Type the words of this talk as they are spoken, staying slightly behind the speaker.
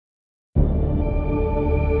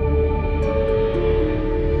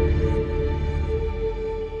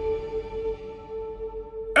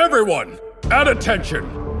Everyone, at attention!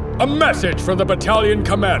 A message for the battalion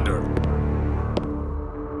commander.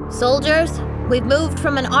 Soldiers, we've moved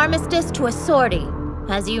from an armistice to a sortie.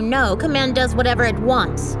 As you know, command does whatever it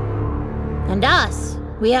wants. And us,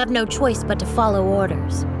 we have no choice but to follow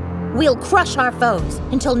orders. We'll crush our foes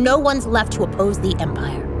until no one's left to oppose the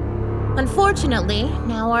Empire. Unfortunately,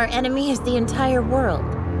 now our enemy is the entire world.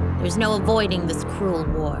 There's no avoiding this cruel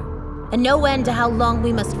war, and no end to how long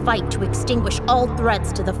we must fight to extinguish all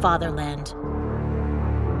threats to the fatherland.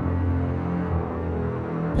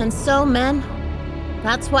 And so, men,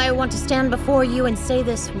 that's why I want to stand before you and say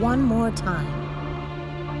this one more time.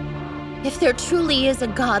 If there truly is a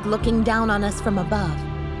God looking down on us from above,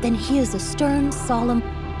 then he is a stern, solemn,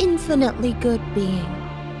 infinitely good being.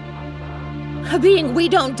 A being we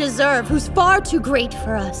don't deserve, who's far too great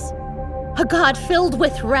for us. A God filled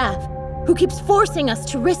with wrath, who keeps forcing us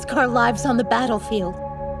to risk our lives on the battlefield.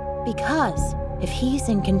 Because if he's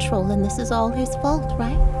in control, then this is all his fault,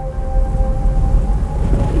 right?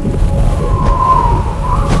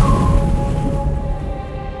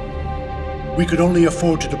 We could only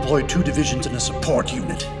afford to deploy 2 divisions and a support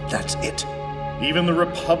unit. That's it. Even the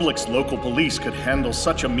Republic's local police could handle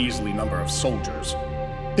such a measly number of soldiers.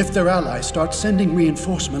 If their allies start sending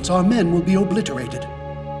reinforcements, our men will be obliterated.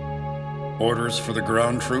 Orders for the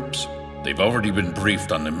ground troops? They've already been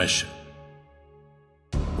briefed on the mission.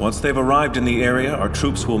 Once they've arrived in the area, our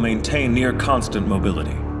troops will maintain near constant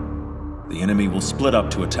mobility. The enemy will split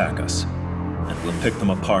up to attack us, and we'll pick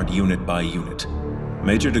them apart unit by unit.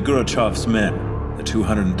 Major Degurachov's men, the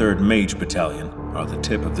 203rd Mage Battalion, are the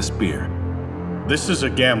tip of the spear. This is a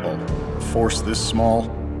gamble. A force this small,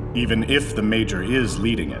 even if the Major is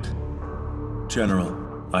leading it. General,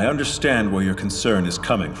 I understand where your concern is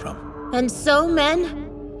coming from. And so, men,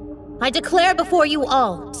 I declare before you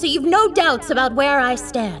all, so you've no doubts about where I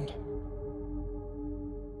stand.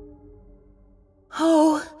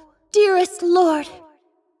 Oh, dearest Lord,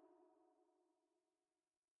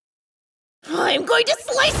 I'm going to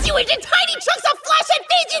slice you into tiny chunks of flesh and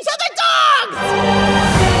feed you to the dogs!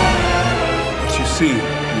 But you see,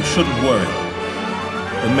 you shouldn't worry.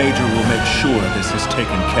 The Major will make sure this is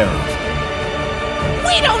taken care of.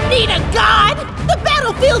 We don't need a god! The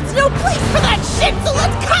battlefield's no place for that shit, so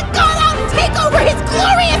let's cut God out and take over his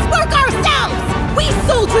glorious work ourselves! We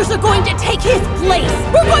soldiers are going to take his place!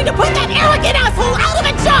 We're going to put that arrogant asshole out of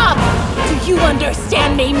a job! Do you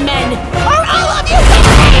understand me, men? Are all of you with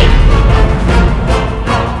me?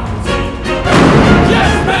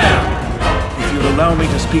 Yes, ma'am! If you'd allow me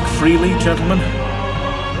to speak freely, gentlemen,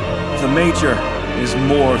 the Major is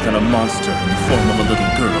more than a monster in the form of a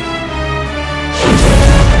little girl.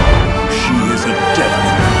 She is a devil.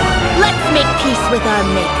 Let's make peace with our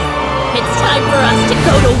Maker. It's time for us to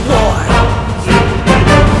go to war.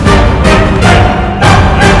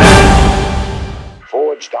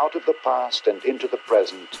 Forged out of the past and into the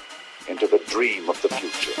present, into the dream of the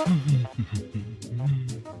future.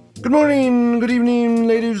 Good morning, good evening,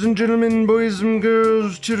 ladies and gentlemen, boys and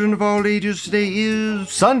girls, children of all ages. Today is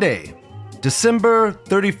Sunday, December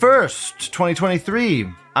 31st, 2023.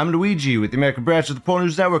 I'm Luigi with the American branch of the Pole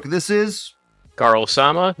News Network. This is Carl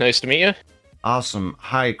Sama. Nice to meet you. Awesome.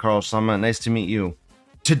 Hi, Carl Sama. Nice to meet you.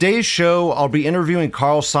 Today's show, I'll be interviewing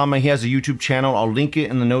Carl Sama. He has a YouTube channel. I'll link it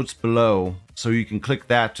in the notes below, so you can click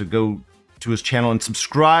that to go to his channel and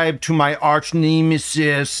subscribe to my arch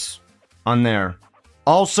nemesis on there.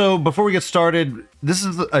 Also, before we get started, this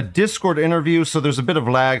is a Discord interview, so there's a bit of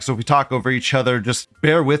lag, so if we talk over each other, just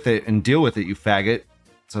bear with it and deal with it, you faggot.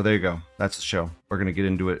 So there you go. That's the show. We're going to get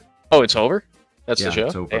into it. Oh, it's over? That's the show?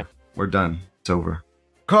 It's over. Yeah. We're done. It's over.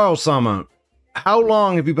 Carl Sama, how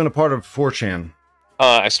long have you been a part of 4chan?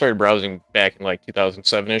 I started browsing back in like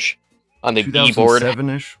 2007-ish on the E-board.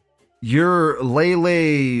 2007-ish? Your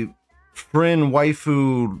Lele friend,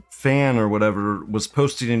 waifu, fan, or whatever was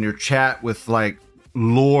posting in your chat with like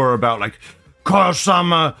lore about like Carl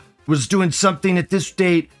Sama was doing something at this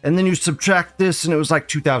date, and then you subtract this, and it was like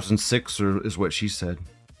 2006, or is what she said.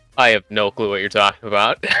 I have no clue what you're talking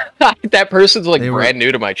about. That person's like brand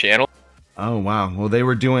new to my channel. Oh wow. Well, they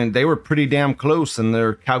were pretty damn close in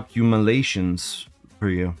their calculations for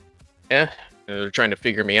you. Yeah, they're trying to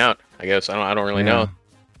figure me out. I guess I don't really know.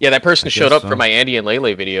 Yeah, that person showed up for my Andy and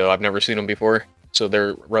Lele video. I've never seen them before, so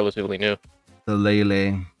they're relatively new. The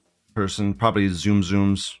Lele person, probably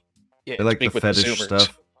zooms. Yeah, they like the fetish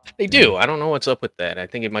stuff. They do. I don't know what's up with that. I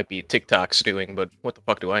think it might be TikTok's doing, but what the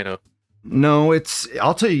fuck do I know? No,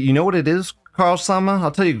 I'll tell you, you know what it is, Carl Sama?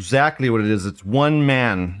 I'll tell you exactly what it is. It's one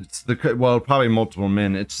man. Probably multiple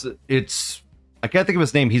men. It's I can't think of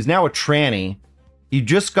his name. He's now a tranny. He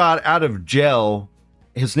just got out of jail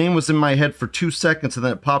His name was in my head for 2 seconds, and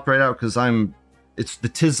then it popped right out because it's the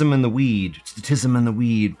Tism and the Weed. It's the Tism and the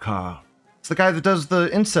Weed, Carl. It's the guy that does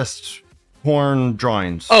the incest porn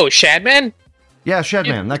drawings. Oh, Shadman? Yeah,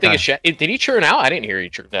 Shadman, that guy. Did he churn out? I didn't hear he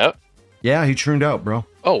churned out. Yeah, he churned out, bro.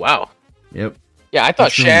 Oh, wow. Yep. Yeah, I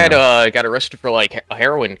thought Shad got arrested for like a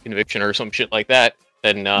heroin conviction or some shit like that.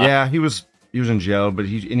 And yeah, he was in jail, but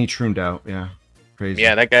he churned out. Yeah, crazy.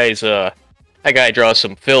 Yeah, that guy draws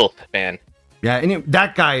some filth, man. Yeah, and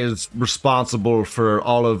that guy is responsible for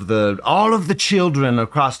all of the children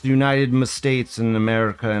across the United States and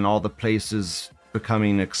America and all the places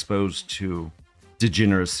becoming exposed to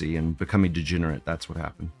degeneracy and becoming degenerate. That's what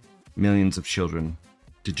happened. Millions of children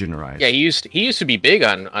degenerate. Yeah, he used to be big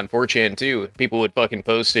on 4chan too. People would fucking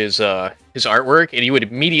post his artwork, and you would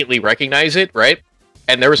immediately recognize it, right?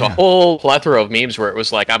 And there was a whole plethora of memes where it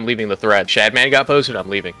was like, "I'm leaving the thread. Shadman got posted. I'm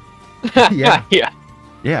leaving." Yeah,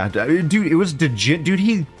 yeah, dude. It was dude.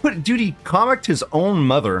 He comicked his own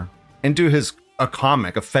mother into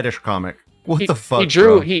a fetish comic. What the fuck?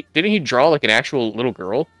 Didn't he draw like an actual little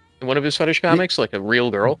girl in one of his fetish comics, like a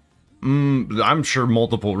real girl? I'm sure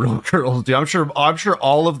multiple real girls, dude. I'm sure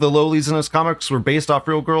all of the lowlies in his comics were based off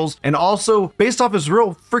real girls, and also based off his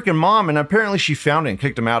real freaking mom. And apparently, she found it and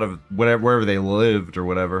kicked him out of wherever they lived or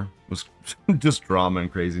whatever. It was just drama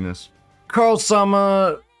and craziness. Carl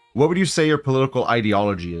Sama, what would you say your political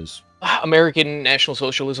ideology is? American National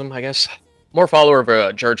Socialism, I guess. More follower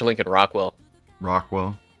of George Lincoln Rockwell.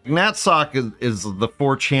 NatSoc is the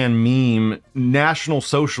 4chan meme. National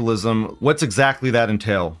Socialism. What's exactly that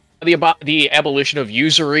entail? The abolition of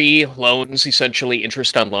usury, loans, essentially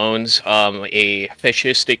interest on loans, a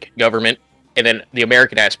fascistic government, and then the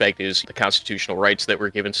American aspect is the constitutional rights that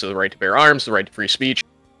were given, so the right to bear arms, the right to free speech.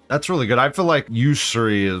 That's really good. I feel like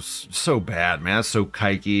usury is so bad, man. It's so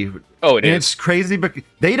kikey. Oh, it is. It's crazy, but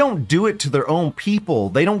they don't do it to their own people.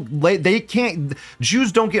 They can't.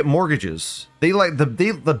 Jews don't get mortgages.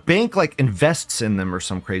 The bank like invests in them or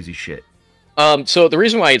some crazy shit. So the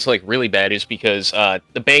reason why it's like really bad is because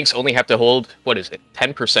the banks only have to hold, what is it,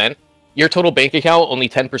 10%? Your total bank account, only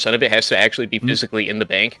 10% of it has to actually be physically in the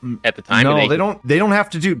bank at the time. No, they don't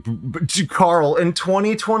have to do. Carl, in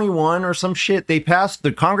 2021 or some shit, the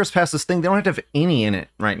Congress passed this thing. They don't have to have any in it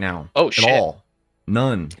right now. Oh shit! At all,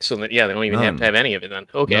 none. So they don't even have to have any of it then.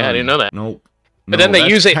 Okay, None. I didn't know that. Nope. But then they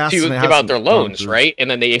use it to give out their loans, right?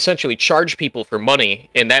 And then they essentially charge people for money,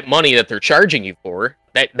 and that money that they're charging you for,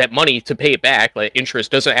 that money to pay it back, like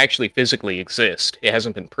interest, doesn't actually physically exist. It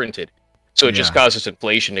hasn't been printed. So it just causes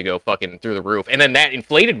inflation to go fucking through the roof. And then that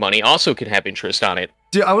inflated money also can have interest on it.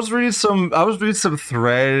 Dude, I was reading some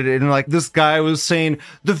thread, and like this guy was saying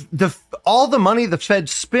all the money the Fed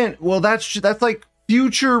spent, well that's like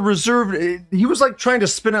future reserve. He was like trying to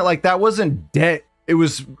spin it like that wasn't debt. It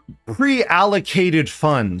was pre-allocated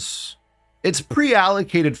funds. It's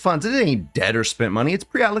pre-allocated funds. It ain't debt or spent money. It's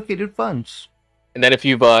pre-allocated funds. And then if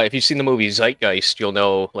you've seen the movie Zeitgeist, you'll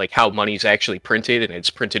know like how money's actually printed, and it's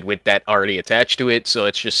printed with that already attached to it. So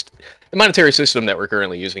it's just the monetary system that we're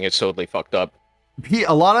currently using. It's totally fucked up.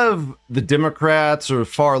 A lot of the Democrats or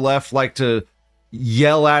far left like to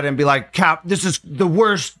yell at it and be like, this is the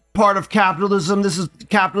worst part of capitalism. This is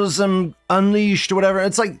capitalism unleashed or whatever.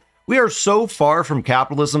 It's like, we are so far from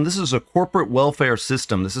capitalism. This is a corporate welfare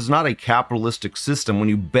system. This is not a capitalistic system. When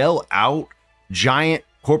you bail out giant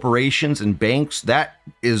corporations and banks, that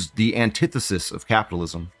is the antithesis of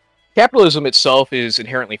capitalism. Capitalism itself is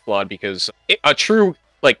inherently flawed because a true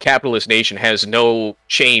capitalist nation has no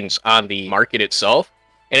chains on the market itself.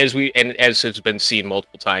 And as has been seen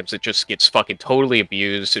multiple times, it just gets fucking totally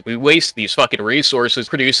abused. We waste these fucking resources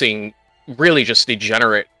producing really just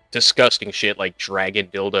degenerate, disgusting shit like dragon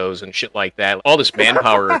dildos and shit like that. All this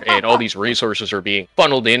manpower and all these resources are being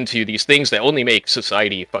funneled into these things that only make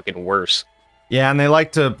society fucking worse. Yeah, and they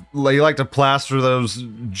like to plaster those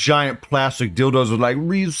giant plastic dildos with like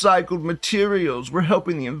recycled materials. We're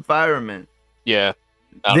helping the environment. Yeah.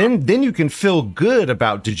 Then you can feel good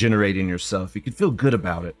about degenerating yourself. You can feel good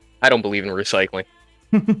about it. I don't believe in recycling.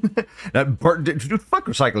 Dude, fuck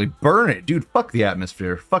recycling. Burn it, dude. Fuck the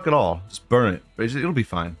atmosphere. Fuck it all. Just burn it. It'll be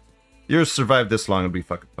fine. You'll survive this long. It'll be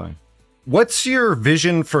fucking fine. What's your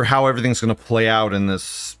vision for how everything's going to play out in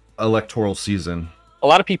this electoral season? A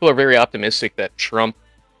lot of people are very optimistic that Trump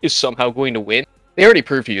is somehow going to win. They already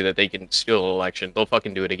proved to you that they can steal an election. They'll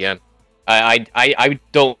fucking do it again. I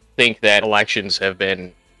don't think that elections have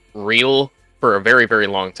been real for a very, very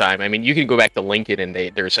long time. I mean, you can go back to Lincoln, and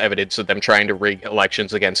there's evidence of them trying to rig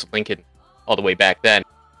elections against Lincoln all the way back then.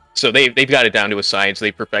 So they've got it down to a science.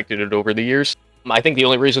 They perfected it over the years. I think the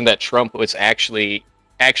only reason that Trump was actually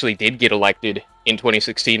did get elected in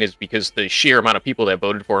 2016 is because the sheer amount of people that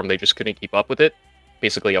voted for him, they just couldn't keep up with it.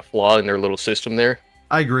 Basically a flaw in their little system there.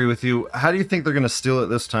 I agree with you. How do you think they're going to steal it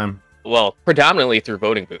this time? Well, predominantly through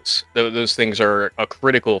voting booths. Those things are a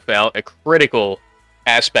critical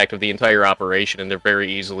aspect of the entire operation, and they're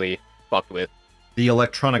very easily fucked with. The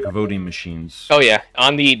electronic voting machines. Oh yeah,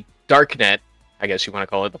 on the darknet, I guess you want to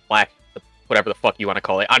call it, whatever the fuck you want to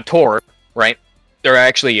call it, on Tor, right? There are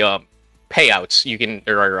actually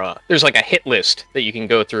payouts. There's like a hit list that you can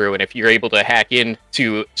go through, and if you're able to hack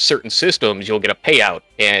into certain systems, you'll get a payout.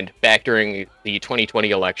 And back during the 2020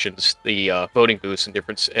 elections, the voting booths in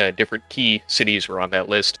different key cities were on that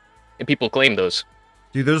list, and people claim those.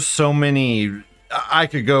 Dude, there's so many. I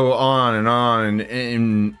could go on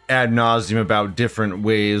and ad nauseum about different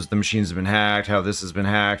ways the machines have been hacked, how this has been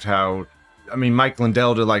hacked, Mike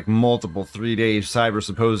Lindell did like multiple 3-day cyber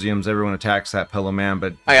symposiums. Everyone attacks that fellow man,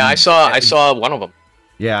 but I saw one of them.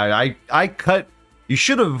 Yeah, I cut. You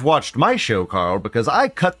should have watched my show, Carl, because I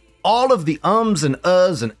cut all of the ums and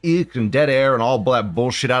uhs and ick and dead air and all that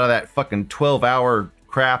bullshit out of that fucking 12-hour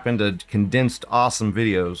crap into condensed awesome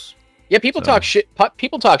videos. Yeah, people talk shit.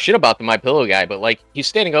 People talk shit about the My Pillow guy, but like he's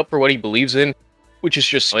standing up for what he believes in, which is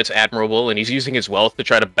just it's admirable, and he's using his wealth to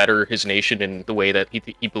try to better his nation in the way that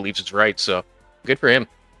he believes is right. So good for him.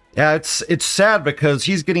 Yeah, it's sad because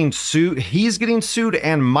he's getting sued. He's getting sued,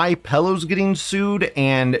 and My Pillow's getting sued.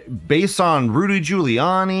 And based on Rudy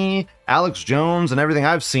Giuliani, Alex Jones, and everything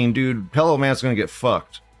I've seen, dude, Pillow Man's gonna get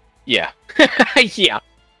fucked. Yeah, yeah.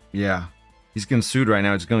 Yeah. He's getting sued right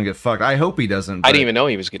now. He's going to get fucked. I hope he doesn't. I didn't even know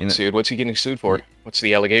he was getting sued. What's he getting sued for? What's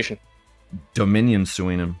the allegation? Dominion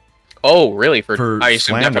suing him. Oh, really? For I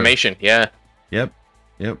assume slander. defamation. Yeah. Yep.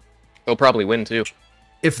 They'll probably win too.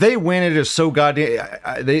 If they win, it is so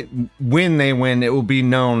goddamn. When they win, it will be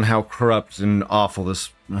known how corrupt and awful this.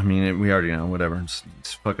 I mean, we already know. Whatever.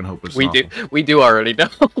 It's fucking hopeless. We do already know.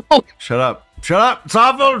 Shut up. It's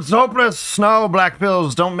awful. It's hopeless. No black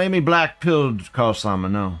pills. Don't make me black pilled, Carl Sama.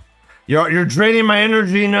 No. You're draining my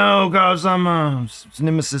energy, no, guys. It's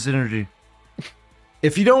Nemesis energy.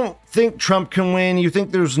 If you don't think Trump can win, you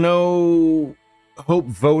think there's no hope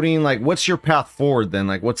voting, like, what's your path forward then?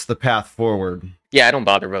 Like, what's the path forward? Yeah, I don't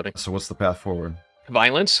bother voting. So what's the path forward?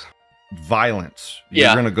 Violence?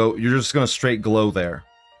 You're just gonna straight glow there.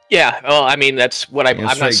 Yeah, well, I mean, that's what I'm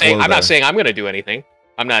not saying. I'm not saying I'm gonna do anything.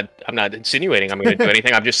 I'm not insinuating I'm going to do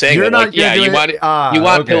anything. I'm just saying that, like, you want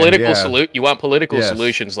political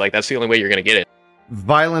solutions. Like, that's the only way you're going to get it.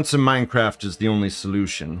 Violence in Minecraft is the only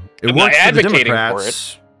solution. It I'm works not for the advocating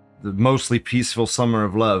Democrats. For it. The mostly peaceful summer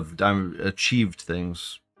of love achieved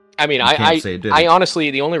things. I mean, I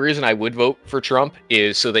honestly, the only reason I would vote for Trump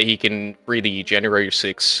is so that he can free the January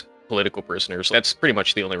 6th political prisoners. That's pretty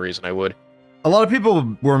much the only reason I would. A lot of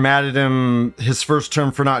people were mad at him his first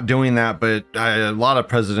term for not doing that, but a lot of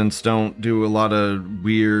presidents don't do a lot of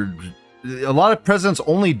presidents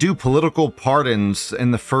only do political pardons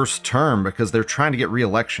in the first term because they're trying to get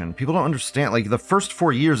re-election. People don't understand. Like, the first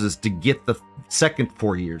 4 years is to get the second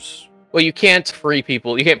 4 years. Well, you can't free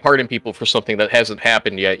people. You can't pardon people for something that hasn't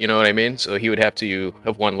happened yet. You know what I mean? So he would have to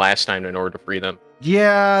have won last time in order to free them.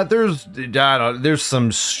 Yeah, there's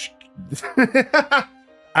some.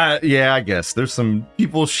 Yeah, I guess there's some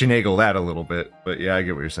people shenagle that a little bit, but yeah, I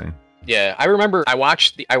get what you're saying. Yeah, I remember I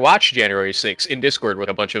watched January 6th in Discord with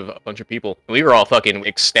a bunch of people. We were all fucking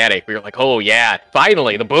ecstatic. We were like, "Oh yeah,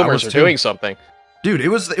 finally the boomers are doing something." Dude, it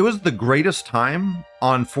was the greatest time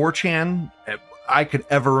on 4chan I could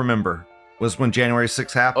ever remember. Was when January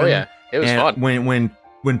 6th happened. Oh yeah, it was fun.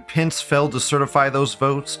 When Pence failed to certify those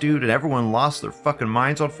votes, dude, and everyone lost their fucking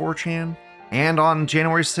minds on 4chan and on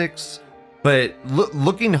January 6th. But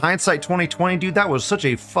looking hindsight 2020, dude, that was such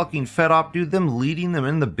a fucking fed up, dude. Them leading them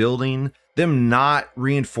in the building, them not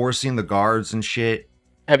reinforcing the guards and shit.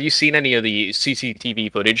 Have you seen any of the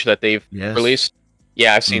CCTV footage that they've released?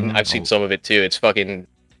 Yeah, I've seen some of it too. It's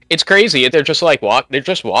crazy. They're just like they're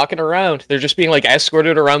just walking around. They're just being like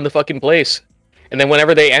escorted around the fucking place. And then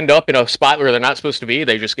whenever they end up in a spot where they're not supposed to be,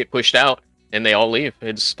 they just get pushed out and they all leave.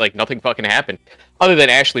 It's like nothing fucking happened. Other than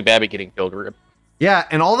Ashley Babbitt getting killed. Yeah,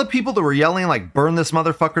 and all the people that were yelling, like, burn this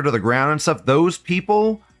motherfucker to the ground and stuff, those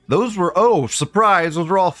people, those were, oh, surprise, those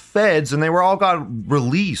were all feds, and they were all got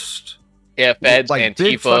released. Yeah, feds, like, Antifa.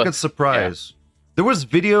 Big fucking surprise. Yeah. There was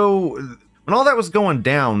video, when all that was going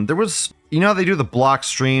down, there was, you know how they do the block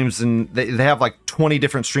streams, and they have, like, 20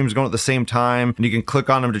 different streams going at the same time, and you can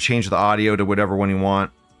click on them to change the audio to whatever one you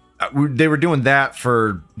want. They were doing that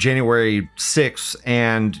for January 6th,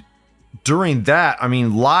 and during that, I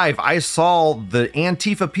mean, live, I saw the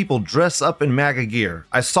Antifa people dress up in MAGA gear.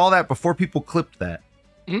 I saw that before people clipped that.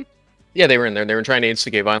 Mm-hmm. Yeah, they were in there. They were trying to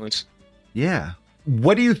instigate violence. Yeah.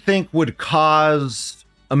 What do you think would cause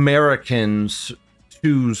Americans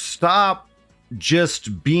to stop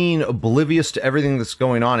just being oblivious to everything that's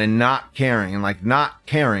going on and not caring, and like not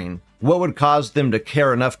caring? What would cause them to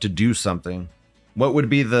care enough to do something? What would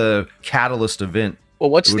be the catalyst event? Well,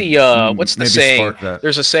 what's the saying?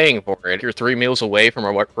 There's a saying for it. You're 3 meals away from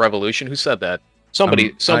a revolution. Who said that?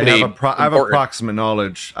 Somebody. I have approximate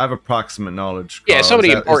knowledge. Carl. Yeah,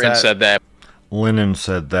 somebody important said that. Lennon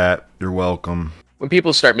said that. You're welcome. When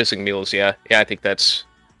people start missing meals, yeah, I think that's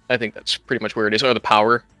pretty much where it is. Or the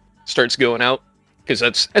power starts going out, because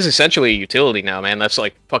that's essentially a utility now, man. That's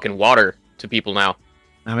like fucking water to people now.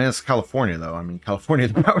 I mean, it's California, though. I mean, California,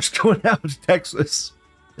 the power's going out to Texas.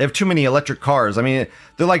 They have too many electric cars. I mean,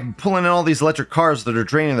 they're like pulling in all these electric cars that are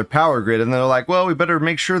draining their power grid, and they're like, well, we better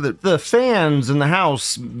make sure that the fans in the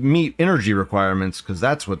house meet energy requirements, because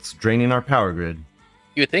that's what's draining our power grid.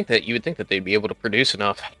 You would think that they'd be able to produce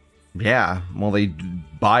enough. Yeah, well, they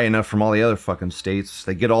buy enough from all the other fucking states.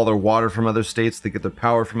 They get all their water from other states. They get their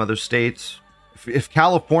power from other states. If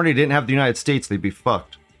California didn't have the United States, they'd be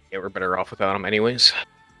fucked. Yeah, we're better off without them anyways.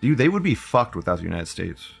 Dude, they would be fucked without the United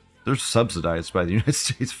States. They're subsidized by the United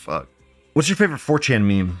States. Fuck. What's your favorite 4chan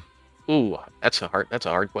meme? Ooh, that's a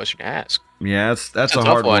hard question to ask. Yeah, that's a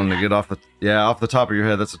hard one to get off the top of your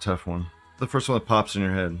head. That's a tough one. The first one that pops in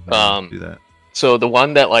your head. Do that. So the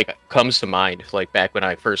one that like comes to mind, like back when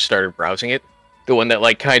I first started browsing it, the one that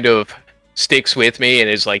like kind of sticks with me and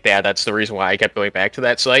is like, yeah, that's the reason why I kept going back to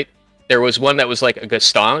that site. There was one that was like a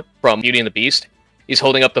Gaston from Beauty and the Beast. He's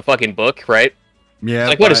holding up the fucking book, right? Yeah.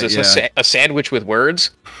 Like, what is this? Yeah. A sandwich with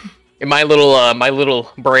words? In my little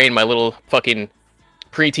brain, my little fucking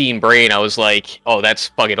preteen brain, I was like, oh, that's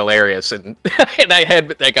fucking hilarious, and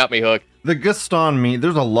that got me hooked. The Gaston meme,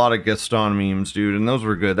 there's a lot of Gaston memes, dude, and those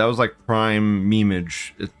were good. That was like prime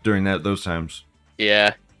memeage during those times.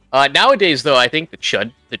 Yeah. Nowadays, though, I think the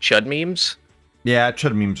chud memes. Yeah,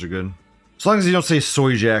 chud memes are good. As long as you don't say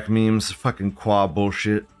soy jack memes, fucking quad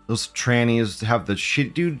bullshit. Those trannies have the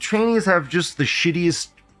shit, dude. Trannies have just the shittiest,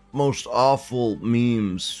 most awful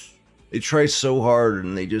memes. They try so hard,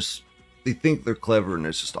 and they think they're clever, and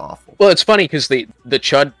it's just awful. Well, it's funny because the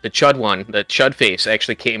chud one, the chud face,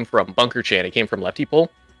 actually came from Bunker Chan. It came from Lefty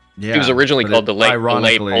Pole. Yeah, he was originally called the late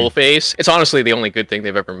Pole face. It's honestly the only good thing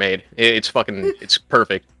they've ever made. It's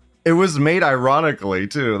perfect. It was made ironically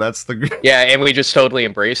too. That's the yeah, and we just totally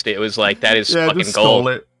embraced it. It was like, that is fucking just gold. Stole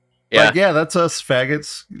it. Yeah, like, yeah, that's us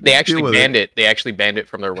faggots. They actually banned it. They actually banned it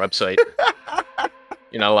from their website.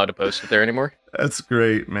 You're not allowed to post it there anymore. That's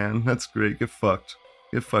great, man. That's great. Get fucked.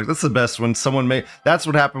 That's the best when someone that's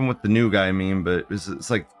what happened with the new guy meme, but it's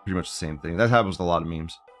like pretty much the same thing. That happens with a lot of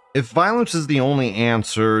memes. If violence is the only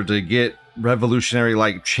answer to get revolutionary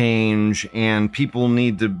like change, and people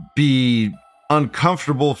need to be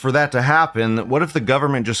uncomfortable for that to happen, what if the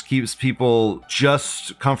government just keeps people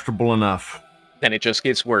just comfortable enough? Then it just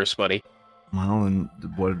gets worse, buddy. Well,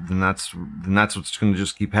 then that's what's going to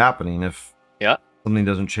just keep happening if something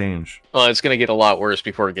doesn't change. Well, it's going to get a lot worse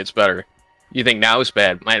before it gets better. You think now is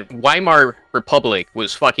bad? My Weimar Republic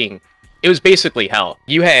was it was basically hell.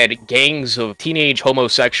 You had gangs of teenage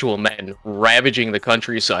homosexual men ravaging the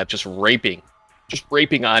countryside, just raping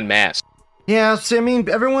en masse. Yeah, see, I mean,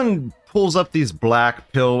 everyone pulls up these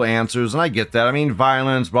black pill answers, and I get that. I mean,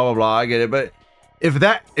 violence, blah blah blah. I get it, but if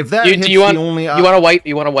that you want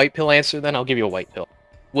a white pill answer, then I'll give you a white pill.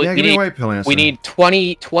 Give me a white pill answer. We need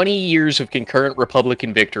 20 years of concurrent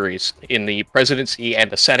Republican victories in the presidency and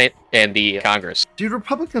the Senate and the Congress. Dude,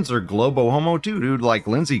 Republicans are globo homo too, dude. Like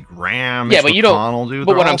Lindsey Graham, yeah, but you McConnell, dude.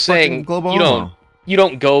 But what I'm saying, you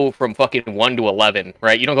don't go from fucking 1 to 11,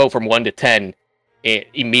 right? You don't go from 1 to 10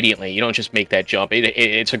 immediately. You don't just make that jump.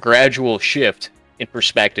 It's a gradual shift in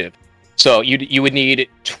perspective. So you would need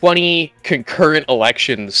 20 concurrent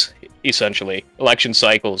elections, essentially, election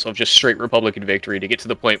cycles of just straight Republican victory to get to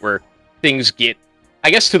the point where things get,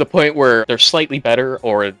 I guess, to the point where they're slightly better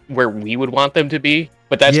or where we would want them to be.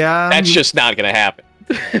 But that's just not going to happen.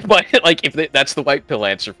 But like, that's the white pill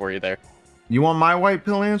answer for you there. You want my white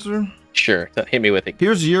pill answer? Sure, hit me with it.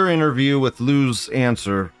 Here's your interview with Lou's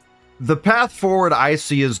answer. The path forward I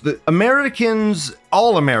see is that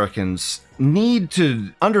all Americans, need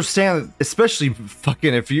to understand, especially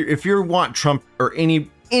fucking if you want Trump or any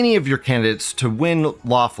of your candidates to win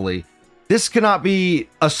lawfully, this cannot be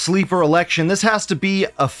a sleeper election. This has to be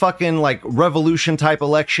a fucking like revolution type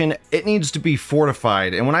election. It needs to be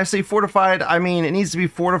fortified. And when I say fortified, I mean it needs to be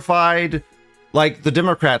fortified like the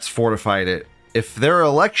Democrats fortified it. If there are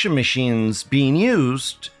election machines being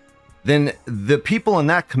used, then the people in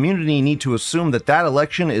that community need to assume that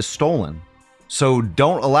election is stolen. So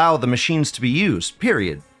don't allow the machines to be used,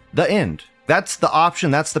 period. the end. That's the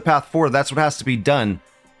option. That's the path forward. That's what has to be done.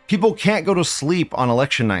 People can't go to sleep on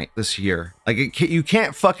election night this year. Like, you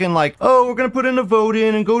can't fucking like, oh, we're gonna put in a vote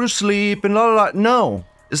in and go to sleep and la la la. No,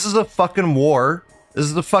 this is a fucking war. This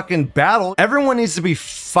is a fucking battle. Everyone needs to be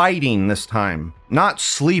fighting this time, not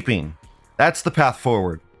sleeping. That's the path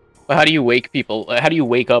forward. How do you wake people? How do you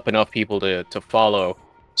wake up enough people to follow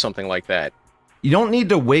something like that? You don't need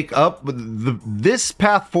to wake up. This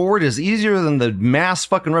path forward is easier than the mass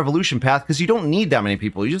fucking revolution path because you don't need that many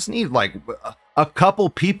people. You just need like a couple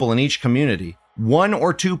people in each community. 1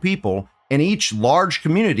 or 2 people in each large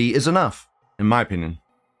community is enough, in my opinion.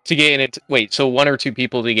 To get in it, wait, so 1 or 2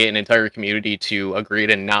 people to get an entire community to agree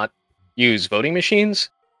to not use voting machines?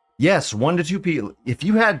 Yes, 1 to 2 people. If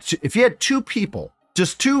you had 2 people,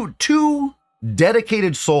 just two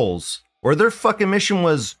dedicated souls, or their fucking mission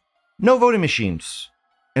was no voting machines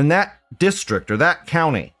in that district or that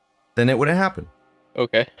county, then it wouldn't happen.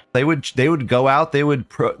 Okay. They would go out, they would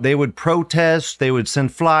protest, they would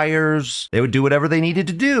send flyers, they would do whatever they needed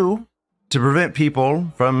to do to prevent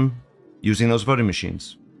people from using those voting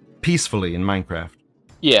machines peacefully in Minecraft.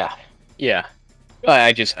 Yeah.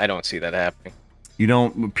 I don't see that happening.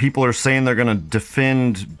 People are saying they're going to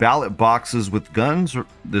defend ballot boxes with guns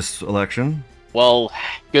this election. Well,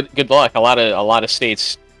 good luck. A lot of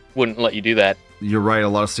states wouldn't let you do that. You're right, a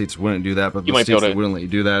lot of states wouldn't do that, but the states that wouldn't let you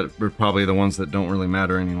do that are probably the ones that don't really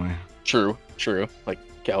matter anyway. True. Like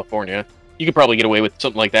California. You could probably get away with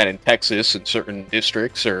something like that in Texas in certain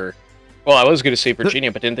districts, or... Well, I was going to say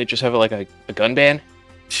Virginia, but didn't they just have like a gun ban?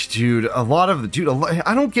 Dude,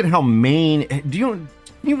 I don't get how Maine...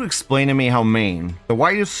 Can you explain to me how Maine, the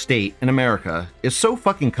whitest state in America, is so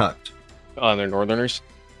fucking cucked? They're Northerners?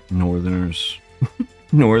 Northerners.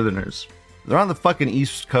 Northerners. They're on the fucking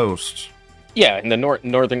East Coast. Yeah, in the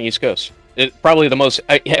northern East Coast. Probably the most,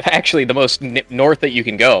 actually the most north that you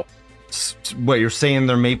can go. What, you're saying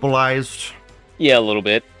they're mapleized? Yeah, a little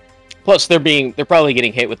bit. Plus, they're probably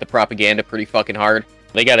getting hit with the propaganda pretty fucking hard.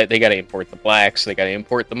 They gotta import the blacks. They gotta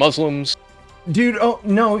import the Muslims. Dude, oh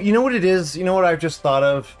no, you know what it is? You know what I've just thought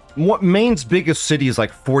of? Maine's biggest city is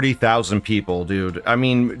like 40,000 people, dude. I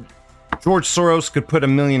mean, George Soros could put $1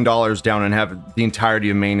 million down and have the entirety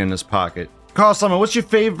of Maine in his pocket. Carl Simon, what's your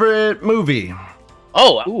favorite movie?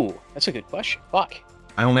 Oh, that's a good question. Fuck.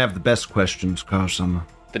 I only have the best questions, Carl Simon.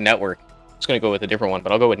 The Network. I was gonna go with a different one,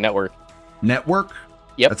 but I'll go with Network. Network?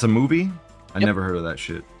 Yep. That's a movie? I never heard of that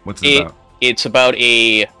shit. What's it about? It's about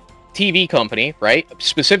a TV company, right?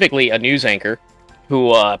 Specifically a news anchor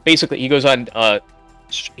who basically he goes on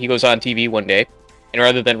TV one day, and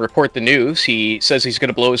rather than report the news, he says he's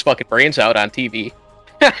gonna blow his fucking brains out on TV.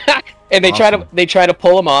 And they try to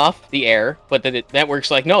pull him off the air, but the network's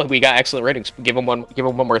like, no, we got excellent ratings. Give him one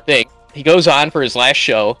more thing. He goes on for his last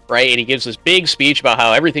show, right? And he gives this big speech about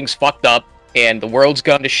how everything's fucked up and the world's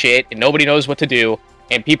gone to shit and nobody knows what to do.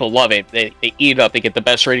 And people love it. They eat it up. They get the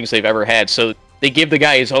best ratings they've ever had. So they give the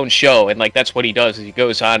guy his own show, and like that's what he does. Is he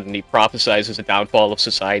goes on and he prophesizes the downfall of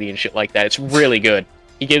society and shit like that. It's really good.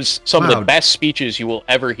 He gives some of the best speeches you will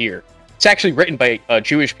ever hear. It's actually written by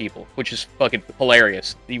Jewish people, which is fucking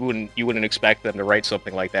hilarious. You wouldn't expect them to write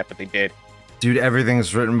something like that, but they did. Dude,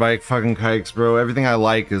 everything's written by fucking kikes, bro. Everything I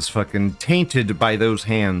like is fucking tainted by those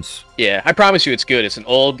hands. Yeah, I promise you it's good. It's an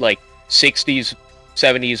old, like, 60s,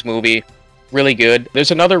 70s movie. Really good.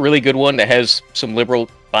 There's another really good one that has some liberal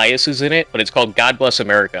biases in it, but it's called God Bless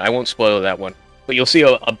America. I won't spoil that one. But you'll see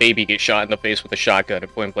a baby get shot in the face with a shotgun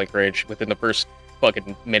at point blank range within the first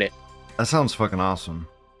fucking minute. That sounds fucking awesome.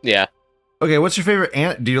 Yeah. Okay, what's your favorite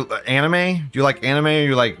anime? Do you like anime or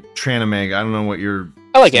you like tranime? I don't know what your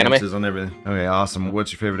I like anime. Is on everything. Okay, awesome.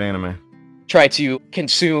 What's your favorite anime? Try to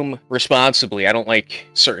consume responsibly. I don't like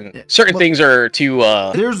certain things are too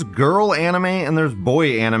There's girl anime and there's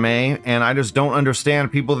boy anime, and I just don't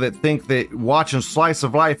understand people that think that watching slice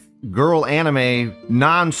of life girl anime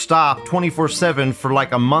non-stop 24/7 for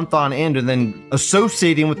like a month on end and then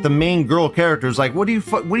associating with the main girl characters. Like, what do you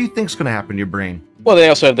think's gonna happen to your brain? Well, they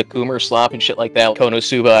also have the Coomer slop and shit like that.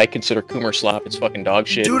 Konosuba, I consider Coomer slop. It's fucking dog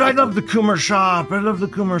shit. Dude, I love the Coomer slop. I love the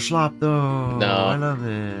Coomer slop, though. No. I love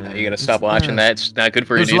it. No, you gotta stop watching that. It's not good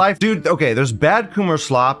for you, dude. Life, dude, okay, there's bad Coomer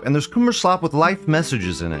slop, and there's Coomer slop with life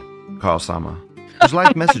messages in it, Carl-sama. There's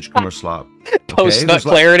life message Coomer slop. Okay? Post-nut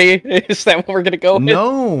clarity? Is that what we're gonna go with?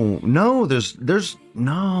 No, there's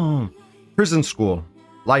no. Prison school.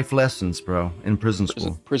 Life lessons, bro, in prison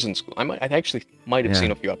school. Prison school. I actually might have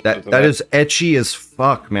seen a few episodes of that. That is ecchi as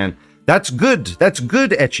fuck, man. That's good. That's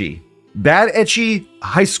good ecchi. Bad ecchi,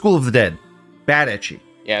 High School of the Dead. Bad ecchi.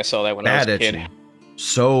 Yeah, I saw that when I was a kid.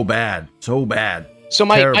 So bad. So bad. So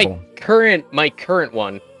my current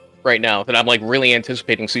one right now that I'm like really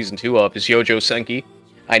anticipating season 2 of is Yojo Senki.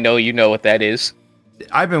 I know you know what that is.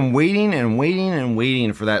 I've been waiting and waiting and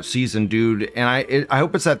waiting for that season, dude. And I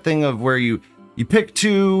hope it's that thing of where you pick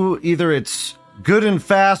two, either it's good and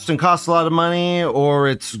fast and costs a lot of money, or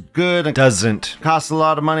it's good and doesn't cost a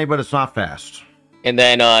lot of money, but it's not fast. And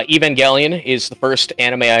then Evangelion is the first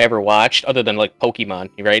anime I ever watched, other than like Pokemon,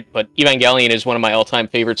 right? But Evangelion is one of my all-time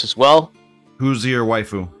favorites as well. Who's your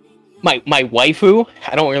waifu? My waifu?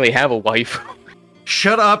 I don't really have a waifu.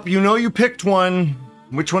 Shut up! You know you picked one.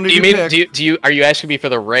 Which one did you pick? Are you asking me for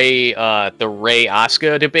the Rei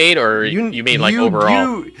Asuka debate, or you mean like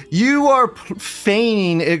overall? You are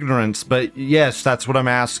feigning ignorance, but yes, that's what I'm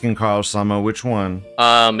asking, Carl-sama. Which one?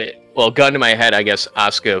 Well, gun to my head, I guess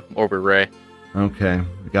Asuka over Rei. Okay,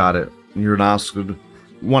 got it. You're an Asuka.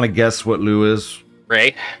 Want to guess what Lou is?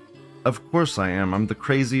 Rei? Of course I am. I'm the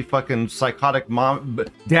crazy fucking psychotic mom,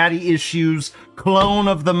 daddy issues, clone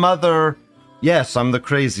of the mother. Yes, I'm the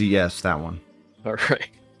crazy. Yes, that one. All right.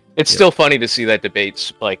 It's still funny to see that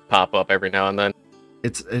debates like pop up every now and then.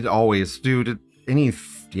 It always, dude.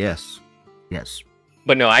 Yes.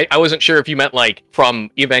 But no, I wasn't sure if you meant like from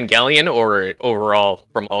Evangelion or overall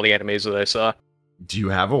from all the animes that I saw. Do you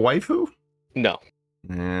have a waifu? No.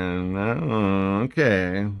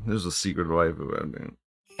 Okay. There's a secret waifu out there.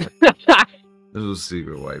 There's a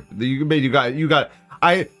secret waifu.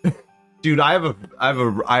 Dude, I have a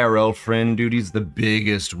IRL friend, dude. He's the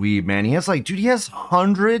biggest weeb, man. He has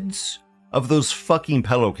hundreds of those fucking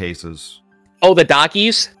pillowcases. Oh, the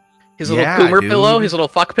Dockies? His little Coomer pillow? His little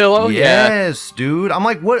fuck pillow? Yes, dude. I'm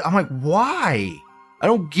like, what? I'm like, why? I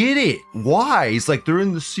don't get it. Why? He's like, they're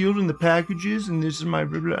in the sealed in the packages, and this is my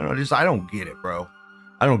blah, blah, blah. I don't get it, bro.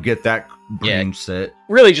 I don't get that brain set.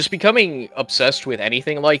 Really, just becoming obsessed with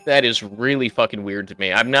anything like that is really fucking weird to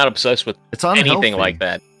me. I'm not obsessed with anything like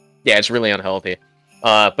that. Yeah, it's really unhealthy.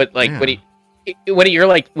 But like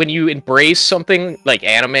when you embrace something like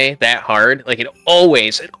anime that hard, like it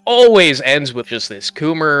always ends with just this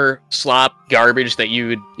Coomer slop garbage that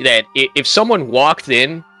if someone walked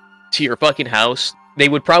in to your fucking house, they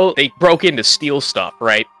broke in to steal stuff,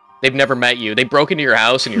 right? They've never met you. They broke into your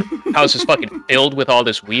house and your house is fucking filled with all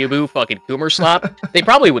this weeaboo fucking Coomer slop. They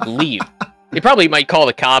probably would leave. They probably might call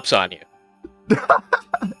the cops on you.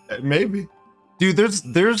 Maybe. Dude,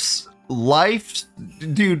 there's life-size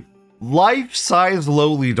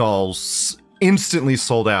Loli dolls instantly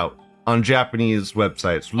sold out on Japanese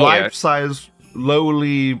websites. Life-size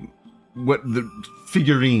Loli, the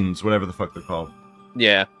figurines, whatever the fuck they're called.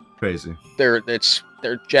 Yeah. Crazy.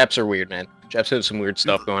 Japs are weird, man. Japs have some weird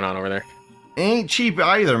stuff going on over there. Ain't cheap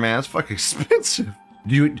either, man. It's fucking expensive.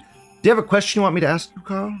 Do you have a question you want me to ask you,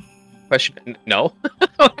 Carl? Question? No.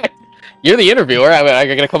 You're the interviewer. I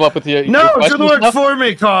gotta come up with you. No, do the work for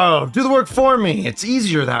me, Carl. Do the work for me. It's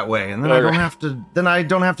easier that way, and then I don't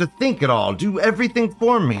have to think at all. Do everything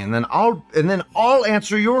for me, and then I'll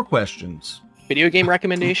answer your questions. Video game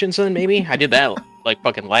recommendations, then maybe. I did that like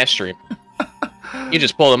fucking last stream. You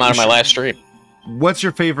just pulled them out of my last stream. What's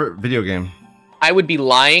your favorite video game? I would be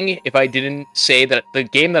lying if I didn't say that the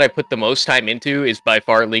game that I put the most time into is by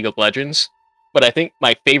far League of Legends. But I think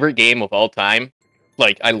my favorite game of all time,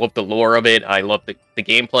 like I love the lore of it, I love the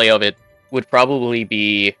gameplay of it, would probably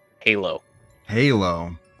be Halo.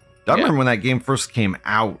 Halo. I remember when that game first came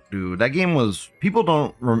out, dude. That game was... People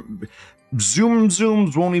don't...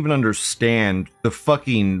 Zooms won't even understand the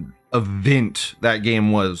fucking event that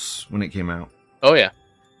game was when it came out. Oh, yeah.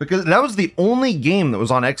 Because that was the only game that was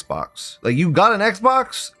on Xbox. Like, you got an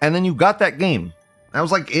Xbox, and then you got that game. That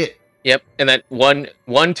was like it. Yep, and that 1,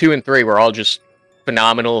 2, and 3 were all just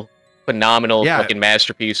phenomenal fucking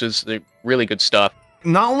masterpieces. They're really good stuff.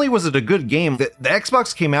 Not only was it a good game, the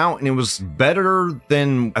Xbox came out and it was better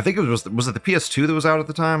than, I think it was it the PS2 that was out at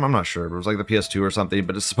the time? I'm not sure, but it was like the PS2 or something,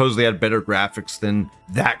 but it supposedly had better graphics than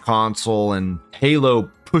that console, and Halo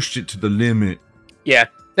pushed it to the limit. Yeah,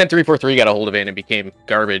 then 343 got a hold of it and it became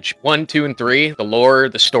garbage. 1, 2, and 3, the lore,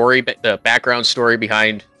 the story, the background story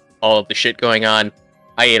behind all of the shit going on,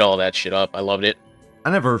 I ate all that shit up. I loved it. I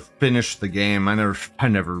never finished the game. I never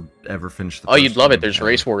ever finished the Oh, you'd love it. There's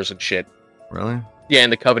race wars and shit. Really? Yeah, in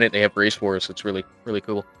the Covenant they have race wars. It's really, really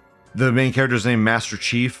cool. The main character's name, Master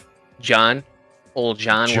Chief? John. Old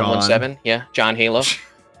John 117. Yeah, John Halo.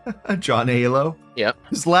 John Halo? Yep.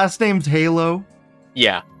 His last name's Halo?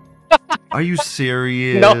 Yeah. Are you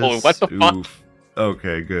serious? No, what the fuck?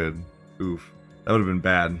 Okay, good. Oof. That would have been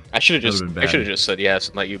bad. I should have just said yes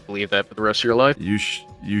and let you believe that for the rest of your life. You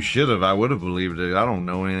should have. I would have believed it. I don't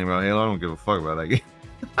know anything about Halo. I don't give a fuck about that game.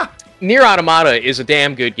 Nier Automata is a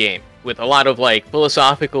damn good game with a lot of like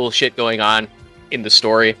philosophical shit going on in the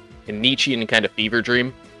story and Nietzschean kind of fever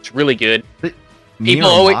dream. It's really good. Nier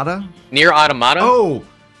always- Automata? Nier Automata. Oh,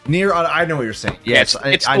 I know what you're saying. Yes,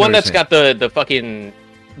 it's I the know one what that's you're got the fucking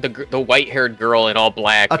the white-haired girl in all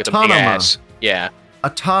black with a big Autonoma. ass. Yeah,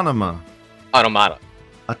 saying.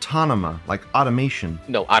 Automata. Like automation.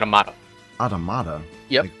 No, Automata. Automata.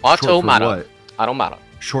 Yep, Like, short for Automata. what? Automata.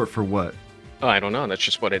 Short for what? Oh, I don't know. That's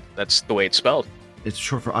just that's the way it's spelled. It's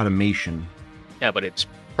short for automation. Yeah, but it's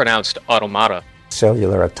pronounced Automata.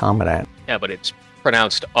 Cellular automaton. Yeah, but it's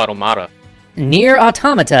pronounced Automata. Near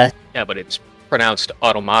Automata. Yeah, but it's pronounced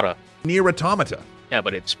Automata. Near Automata. Yeah,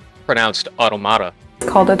 but it's pronounced Automata. It's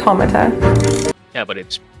called Automata. Yeah, but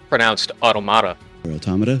it's pronounced Automata.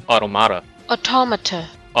 Automata? Automata. Automata.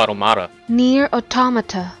 Automata. Near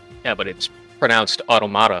Automata. Yeah, but it's pronounced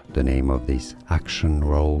Automata. The name of this action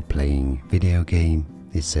role-playing video game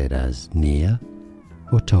is said as Near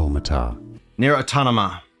Automata. Near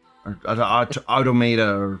Autonoma. Or Automata.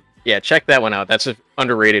 Or... Yeah, check that one out. That's an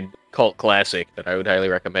underrated cult classic that I would highly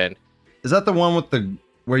recommend. Is that the one with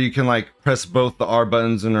where you can like press both the R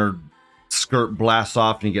buttons and her skirt blasts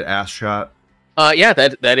off and you get ass shot? Yeah,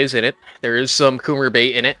 that is in it. There is some Coomer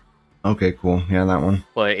bait in it. Okay, cool. Yeah, that one.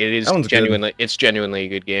 But it is genuinely a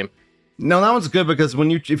good game. No, that one's good because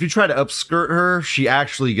if you try to upskirt her, she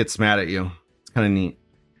actually gets mad at you. It's kind of neat.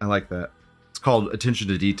 I like that. It's called attention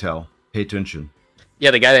to detail. Pay attention.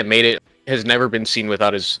 Yeah, the guy that made it has never been seen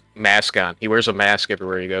without his mask on. He wears a mask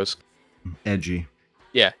everywhere he goes. Edgy.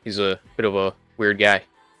 Yeah, he's a bit of a weird guy.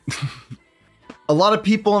 A lot of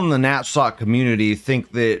people in the NatSoc community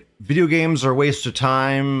think that video games are a waste of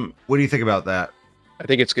time. What do you think about that? I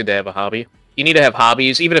think it's good to have a hobby. You need to have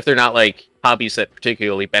hobbies, even if they're not like hobbies that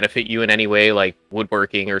particularly benefit you in any way, like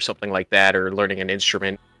woodworking or something like that, or learning an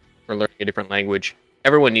instrument or learning a different language.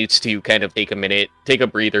 Everyone needs to kind of take a minute, take a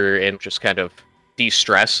breather, and just kind of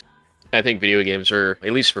de-stress. I think video games are,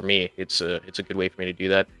 at least for me, it's a good way for me to do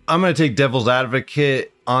that. I'm going to take devil's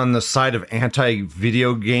advocate on the side of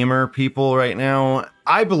anti-video gamer people right now.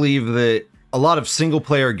 I believe that a lot of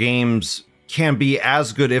single-player games can be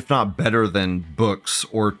as good, if not better, than books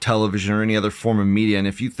or television or any other form of media. And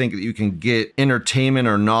if you think that you can get entertainment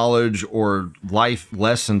or knowledge or life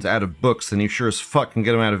lessons out of books, then you sure as fuck can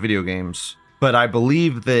get them out of video games. But I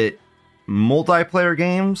believe that multiplayer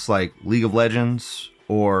games like League of Legends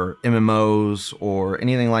or MMOs or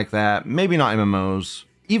anything like that, maybe not MMOs,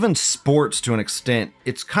 even sports to an extent,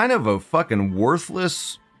 it's kind of a fucking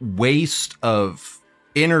worthless waste of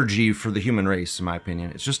energy for the human race, in my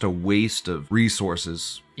opinion. It's just a waste of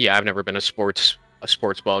resources. Yeah, I've never been a sports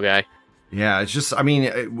ball guy. Yeah, it's just, I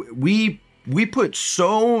mean, we put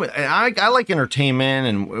so, I like entertainment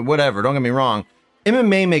and whatever, don't get me wrong.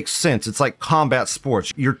 MMA makes sense. It's like combat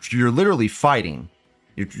sports. You're literally fighting.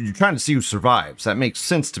 You're trying to see who survives. That makes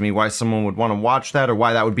sense to me why someone would want to watch that or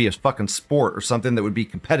why that would be a fucking sport or something that would be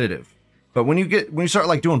competitive. But when you start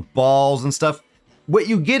like doing balls and stuff, what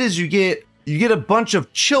you get is you get a bunch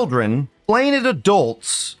of children playing at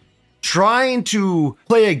adults trying to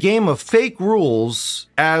play a game of fake rules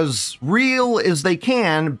as real as they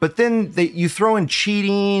can, but then you throw in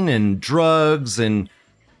cheating and drugs, and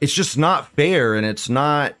it's just not fair, and it's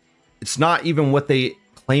not even what they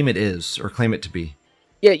claim it is or claim it to be.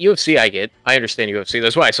 Yeah, UFC I understand UFC.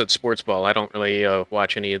 That's why I said sports ball. I don't really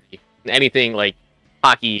watch anything like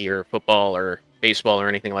hockey or football or baseball or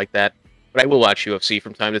anything like that. But I will watch UFC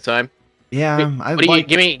from time to time. Yeah,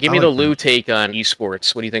 give me the Lou take on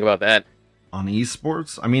esports. What do you think about that? On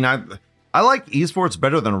esports? I mean, I like esports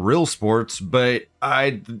better than real sports, but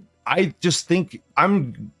I just think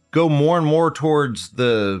go more and more towards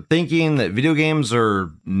the thinking that video games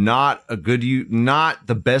are not not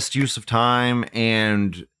the best use of time,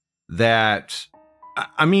 and that,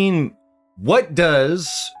 I mean, what does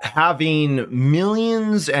having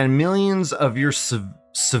millions and millions of your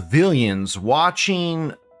civilians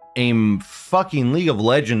watching a fucking League of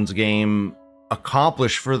Legends game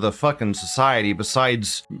accomplish for the fucking society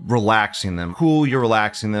besides relaxing them? Cool, you're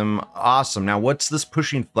relaxing them. Awesome. Now what's this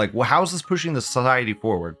pushing, like, how is this pushing the society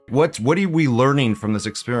forward? What are we learning from this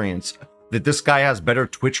experience? That this guy has better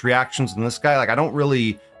Twitch reactions than this guy? Like, I don't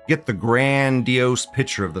really get the grandiose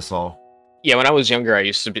picture of this all. Yeah, when I was younger, I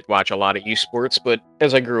used to watch a lot of esports, but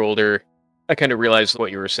as I grew older, I kind of realized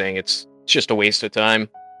what you were saying. It's just a waste of time.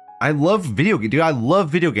 I love video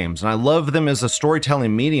games, and I love them as a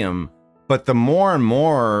storytelling medium. But the more and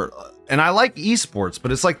more, and I like esports,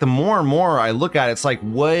 but it's like the more and more I look at it, it's like,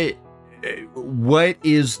 what's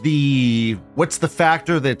the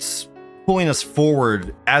factor that's pulling us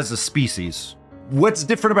forward as a species? What's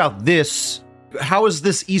different about this? How is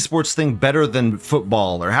this esports thing better than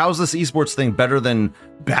football? Or how is this esports thing better than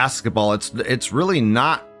basketball? It's really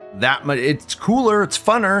not that much. It's cooler, it's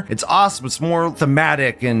funner, it's awesome, it's more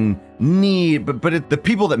thematic and neat. But the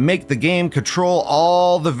people that make the game control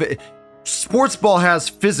all the. Sports ball has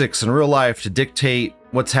physics in real life to dictate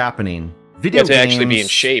what's happening. Video games actually be in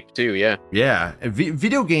shape too. Yeah. Yeah.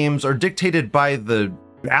 Video games are dictated by the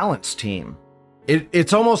balance team.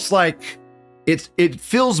 It's almost like it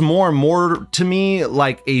feels more and more to me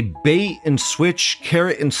like a bait and switch,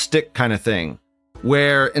 carrot and stick kind of thing,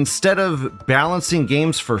 where instead of balancing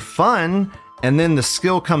games for fun and then the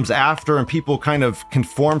skill comes after and people kind of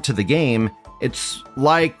conform to the game, it's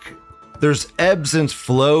like there's ebbs and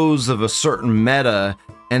flows of a certain meta,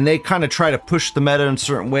 and they kind of try to push the meta in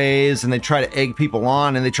certain ways, and they try to egg people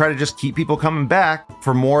on, and they try to just keep people coming back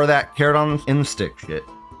for more of that carrot on in the stick shit.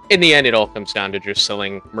 In the end, it all comes down to just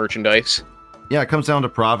selling merchandise. Yeah, it comes down to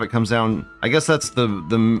profit, comes down, I guess that's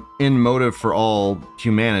the end motive for all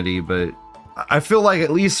humanity, but I feel like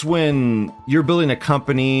at least when you're building a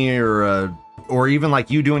company or even like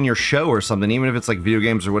you doing your show or something, even if it's like video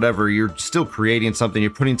games or whatever, you're still creating something,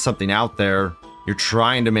 you're putting something out there, you're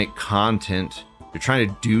trying to make content, you're trying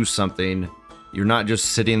to do something. You're not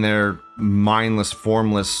just sitting there mindless,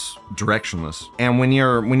 formless, directionless. And when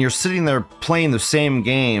you're sitting there playing the same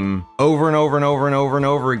game over and over and over and over and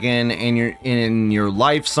over again, and your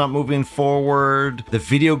life's not moving forward, the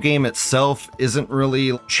video game itself isn't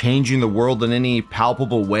really changing the world in any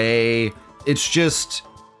palpable way. It's just,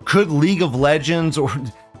 could League of Legends, or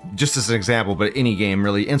just as an example, but any game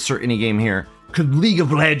really, insert any game here, could League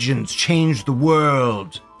of Legends change the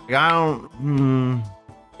world? I don't.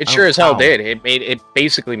 It sure as hell did. It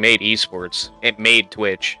basically made esports. It made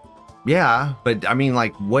Twitch. Yeah, but I mean,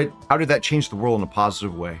 like, how did that change the world in a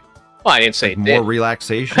positive way? Well, I didn't say like it did. More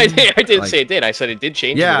relaxation? I didn't say it did. I said it did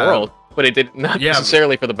change the world, but it did not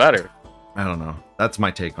necessarily for the better. I don't know. That's my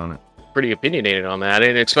take on it. Pretty opinionated on that. I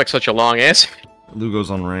didn't expect such a long answer. Lou goes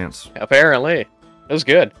on rants. Apparently. It was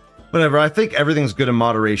good. Whatever. I think everything's good in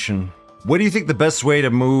moderation. What do you think the best way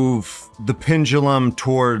to move the pendulum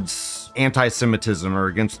towards anti-Semitism or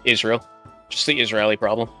against Israel? Just the Israeli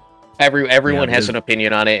problem. Everyone has an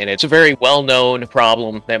opinion on it, and it's a very well-known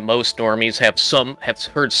problem that most normies have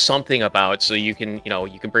heard something about. So you can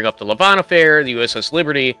bring up the Levant affair, the USS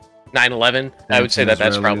Liberty, 9/11. I would say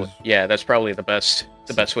that's probably the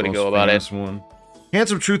best way to go about it. One.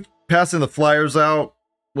 Handsome Truth passing the flyers out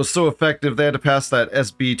was so effective they had to pass that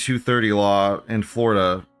SB 230 law in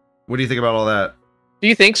Florida. What do you think about all that? Do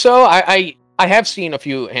you think so? I have seen a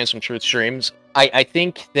few Handsome Truth streams. I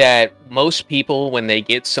think that most people, when they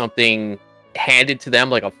get something handed to them,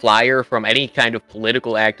 like a flyer from any kind of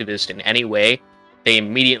political activist in any way, they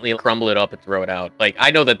immediately crumble it up and throw it out. Like,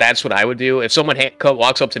 I know that's what I would do. If someone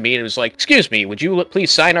walks up to me and was like, "Excuse me, would you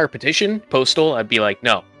please sign our petition, postal?" I'd be like,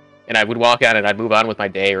 "No." And I would walk out and I'd move on with my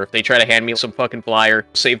day. Or if they try to hand me some fucking flyer,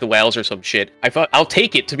 save the whales or some shit, I'll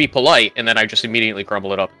take it to be polite, and then I just immediately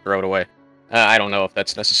crumble it up and throw it away. I don't know if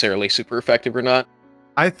that's necessarily super effective or not.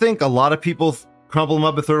 I think a lot of people crumble them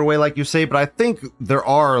up and throw it away, like you say, but I think there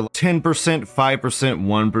are 10%, 5%,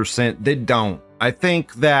 1% that don't. I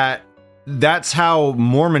think that's how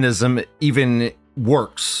Mormonism even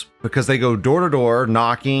works, because they go door to door,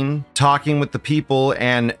 knocking, talking with the people,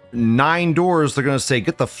 and 9 doors they're going to say,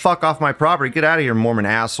 "Get the fuck off my property, get out of here, Mormon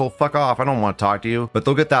asshole, fuck off, I don't want to talk to you." But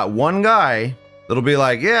they'll get that one guy that'll be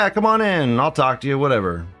like, "Yeah, come on in, I'll talk to you,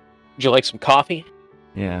 whatever. Would you like some coffee?"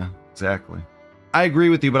 Yeah, exactly. I agree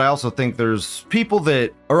with you, but I also think there's people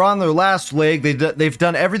that are on their last leg. They've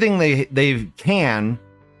done everything they can.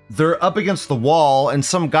 They're up against the wall, and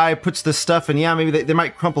some guy puts this stuff in. Yeah, maybe they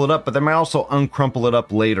might crumple it up, but they might also uncrumple it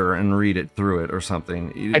up later and read it through it or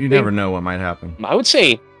something. You never know what might happen. I would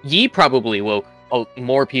say Yi probably woke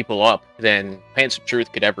more people up than Handsome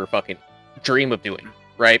Truth could ever fucking dream of doing.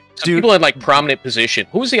 Right? Some people in like prominent position.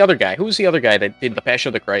 Who was the other guy? Who was the other guy that did the Passion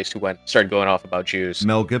of the Christ who started going off about Jews?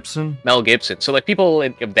 Mel Gibson. So like people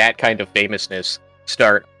of that kind of famousness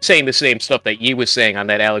start saying the same stuff that Yi was saying on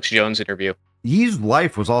that Alex Jones interview. Yi's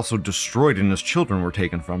life was also destroyed and his children were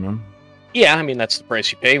taken from him. Yeah, I mean that's the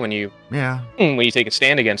price you pay when you take a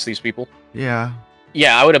stand against these people. Yeah.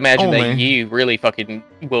 Yeah, I would imagine that Yi really fucking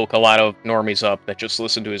woke a lot of normies up that just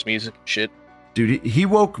listen to his music and shit. Dude, he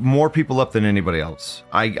woke more people up than anybody else.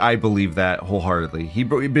 I believe that wholeheartedly.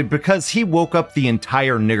 Because he woke up the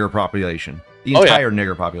entire nigger population. The entire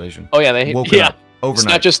nigger population. Oh yeah, they woke it up overnight. It's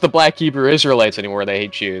not just the black Hebrew Israelites anymore that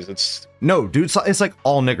hate Jews. No, dude, it's like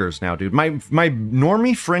all niggers now, dude. My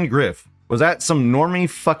normie friend Griff was at some normie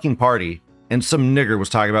fucking party, and some nigger was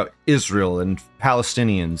talking about Israel and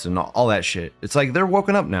Palestinians and all that shit. It's like they're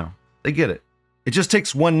woken up now. They get it. It just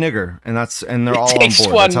takes one nigger, and they're all on board.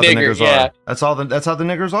 That's how the niggers are. That's how the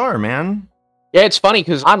niggers are, man. Yeah, it's funny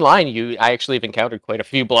because online, I actually have encountered quite a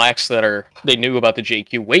few blacks they knew about the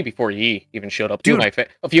JQ way before he even showed up. Dude.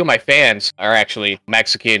 A few of my fans are actually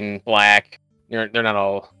Mexican, black. They're not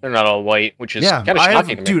all white, which is kind of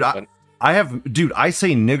shocking to me. Dude, I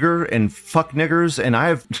say nigger and fuck niggers, and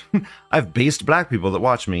I've based black people that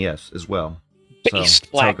watch me, yes, as well. Based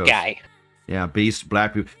black guy. Yeah, based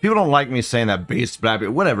black people. People don't like me saying that, based black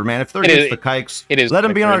people. Whatever, man. If they're against the kikes, let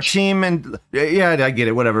them be on our team. And yeah, I get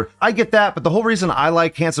it. Whatever. I get that. But the whole reason I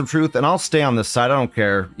like Handsome Truth, and I'll stay on this side. I don't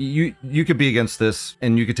care. You could be against this,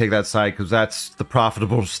 and you could take that side because that's the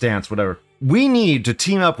profitable stance. Whatever. We need to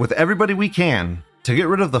team up with everybody we can to get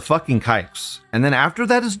rid of the fucking kikes. And then after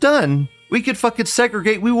that is done, we could fucking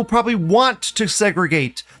segregate. We will probably want to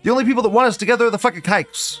segregate. The only people that want us together are the fucking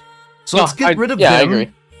kikes. So let's get rid of them. I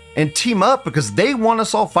agree. And team up because they want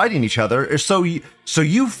us all fighting each other. So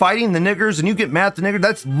you fighting the niggers and you get mad at the nigger,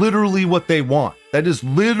 that's literally what they want. That is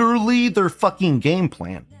literally their fucking game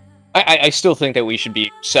plan. I still think that we should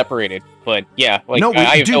be separated, but yeah, like no,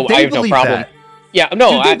 I have no problem. That. Yeah,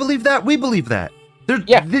 no, they believe that. We believe that.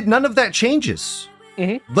 None of that changes.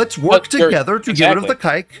 Mm-hmm. Let's work together to get rid of the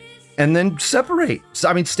kike and then separate.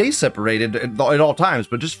 I mean, stay separated at all times,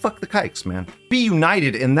 but just fuck the kikes, man. Be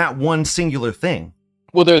united in that one singular thing.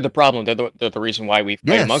 Well, they're the problem. They're the reason why we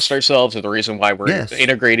fight amongst ourselves. They're the reason why we're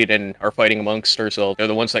integrated and are fighting amongst ourselves. They're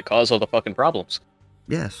the ones that cause all the fucking problems.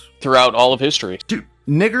 Yes. Throughout all of history. Dude,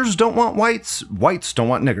 niggers don't want whites. Whites don't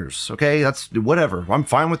want niggers. Okay, that's whatever. I'm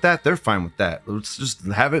fine with that. They're fine with that. Let's just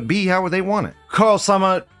have it be how they want it. Carl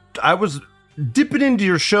Sama, I was dipping into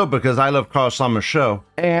your show because I love Carl Sama's show.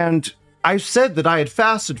 And I said that I had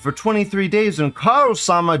fasted for 23 days and Carl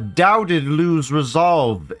Sama doubted Lou's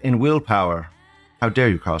resolve and willpower. How dare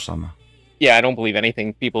you, Carl Sama? Yeah, I don't believe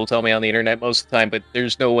anything people tell me on the internet most of the time, but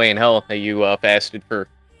there's no way in hell that you fasted for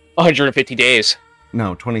 150 days.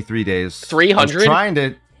 No, 23 days. 300?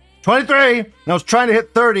 23! And I was trying to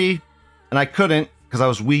hit 30, and I couldn't because I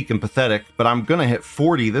was weak and pathetic, but I'm going to hit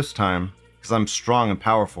 40 this time because I'm strong and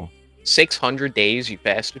powerful. 600 days you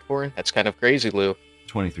fasted for? That's kind of crazy, Lou.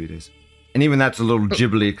 23 days. And even that's a little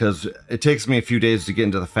jibbly because it takes me a few days to get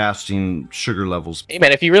into the fasting sugar levels. Hey,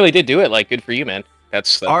 man, if you really did do it, like, good for you, man.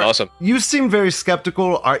 That's awesome. You seem very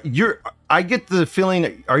skeptical. I get the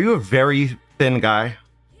feeling, are you a very thin guy?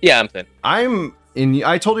 Yeah, I'm thin.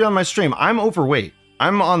 I told you on my stream, I'm overweight.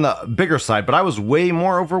 I'm on the bigger side, but I was way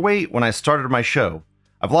more overweight when I started my show.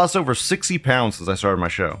 I've lost over 60 pounds since I started my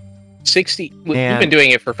show. 60? You've been doing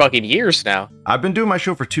it for fucking years now. I've been doing my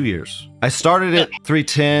show for 2 years. I started at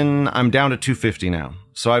 310. I'm down to 250 now.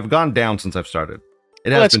 So I've gone down since I've started.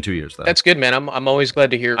 It has been 2 years, though. That's good, man. I'm always glad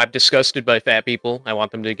to hear. I'm disgusted by fat people. I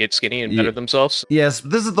want them to get skinny and better themselves. Yes,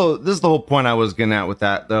 this is the whole point I was getting at with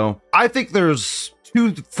that, though. I think there's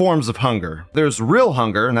two forms of hunger. There's real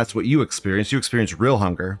hunger, and that's what you experience. You experience real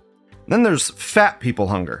hunger. Then there's fat people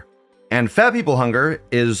hunger. And fat people hunger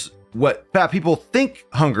is what fat people think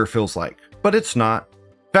hunger feels like, but it's not.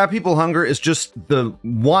 Fat people hunger is just the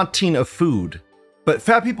wanting of food. But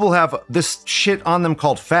fat people have this shit on them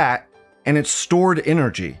called fat, and it's stored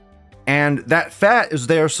energy. And that fat is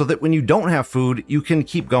there so that when you don't have food, you can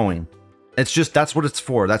keep going. That's what it's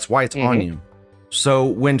for. That's why it's on you. So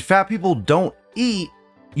when fat people don't eat,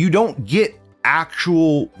 you don't get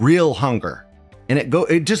actual real hunger. And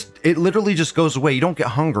it literally just goes away. You don't get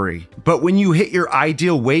hungry. But when you hit your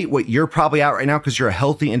ideal weight, what you're probably at right now, because you're a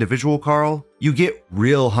healthy individual, Carl, you get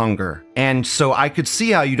real hunger. And so I could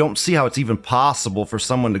see how you don't see how it's even possible for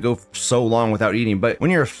someone to go so long without eating. But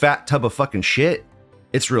when you're a fat tub of fucking shit,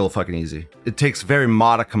 it's real fucking easy. It takes very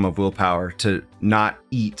modicum of willpower to not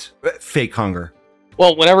eat fake hunger.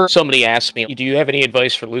 Well, whenever somebody asks me, do you have any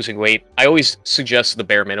advice for losing weight? I always suggest the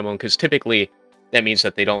bare minimum, because typically that means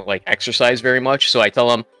that they don't like exercise very much. So I tell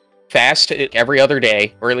them fast every other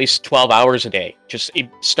day, or at least 12 hours a day. Just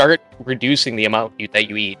start reducing the amount that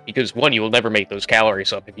you eat, because one, you will never make those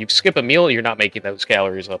calories up. If you skip a meal, you're not making those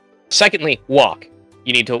calories up. Secondly, walk.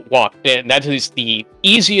 You need to walk. And that is the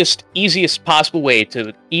easiest possible way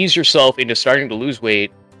to ease yourself into starting to lose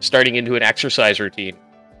weight, starting into an exercise routine.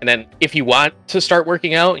 And then if you want to start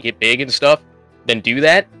working out, get big and stuff, then do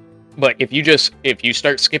that. But if you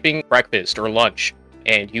start skipping breakfast or lunch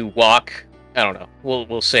and you walk, I don't know,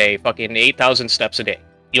 we'll say fucking 8,000 steps a day,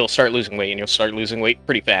 you'll start losing weight, and you'll start losing weight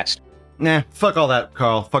pretty fast. Nah, fuck all that,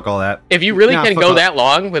 Carl. Fuck all that. If you really can go that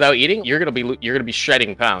long without eating, you're gonna be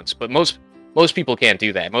shedding pounds. But most people can't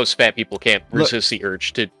do that. Most fat people can't resist the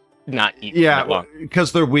urge to not eat that long.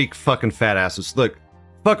 Because they're weak fucking fat asses. Look,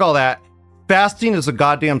 fuck all that. Fasting is a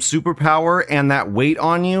goddamn superpower, and that weight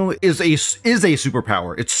on you is a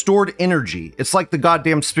superpower. It's stored energy. It's like the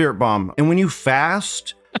goddamn spirit bomb. And when you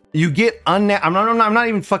fast, You get I'm not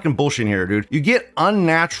even fucking bullshitting here, dude. You get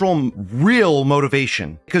unnatural, real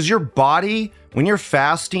motivation because your body, when you're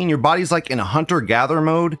fasting, your body's like in a hunter-gatherer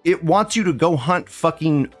mode. It wants you to go hunt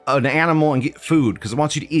fucking an animal and get food because it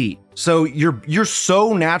wants you to eat. So you're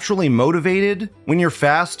so naturally motivated when you're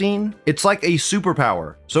fasting. It's like a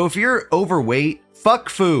superpower. So if you're overweight, fuck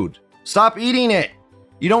food. Stop eating it.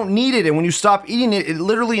 You don't need it, and when you stop eating it, it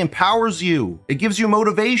literally empowers you. It gives you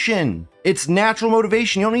motivation. It's natural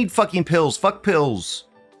motivation. You don't need fucking pills. Fuck pills.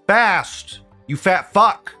 Fast, you fat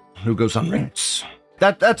fuck. Who goes on rants?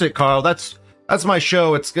 That's it, Carl. That's my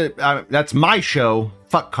show. It's good. That's my show.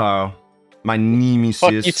 Fuck Carl. My nemesis.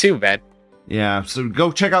 Fuck you too, man. Yeah. So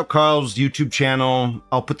go check out Carl's YouTube channel.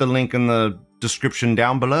 I'll put the link in the description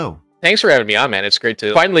down below. Thanks for having me on, man. It's great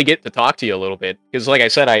to finally get to talk to you a little bit. Because like I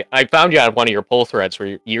said, I found you on one of your poll threads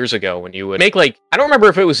years ago when you would make like, I don't remember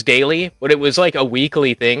if it was daily, but it was like a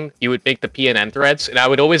weekly thing. You would make the PNN threads, and I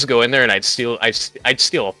would always go in there and I'd steal a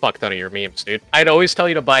fuck ton of your memes, dude. I'd always tell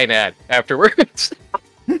you to buy an ad afterwards.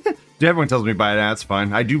 Dude, everyone tells me to buy an ad. It's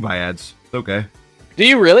fine. I do buy ads. It's okay. Do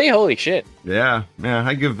you really? Holy shit. Yeah.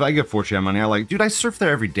 I give 4chan money. Dude, I surf there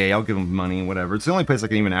every day. I'll give them money, whatever. It's the only place I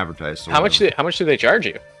can even advertise. So how much do they charge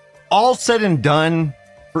you? All said and done,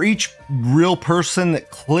 for each real person that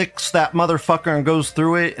clicks that motherfucker and goes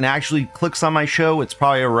through it and actually clicks on my show, it's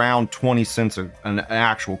probably around 20 cents an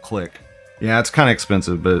actual click. Yeah, it's kind of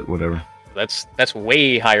expensive, but whatever. That's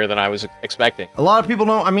way higher than I was expecting. A lot of people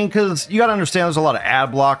don't, because you got to understand there's a lot of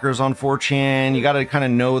ad blockers on 4chan. You got to kind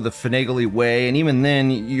of know the finagly way, and even then,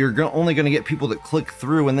 you're only going to get people that click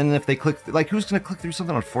through, and then if they click, like, who's going to click through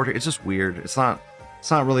something on 4chan? It's just weird. It's not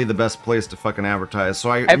really the best place to fucking advertise, so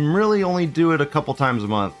I really only do it a couple times a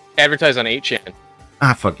month. Advertise on 8chan.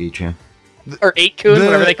 Ah, fuck 8chan. Or 8kun,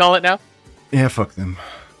 whatever they call it now. Yeah, fuck them.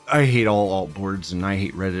 I hate all alt boards, and I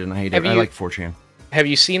hate Reddit, and I like 4chan. Have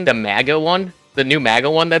you seen the MAGA one? The new MAGA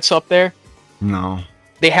one that's up there? No.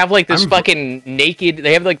 They have like this fucking naked,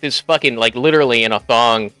 they have like this fucking, like literally in a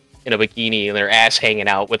thong, in a bikini, and their ass hanging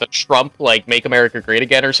out with a Trump, like, Make America Great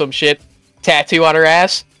Again or some shit, tattoo on her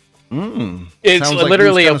ass. It's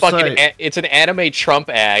literally a fucking, it's an anime Trump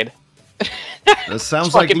ad. That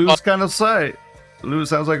sounds like Lou's kind of site.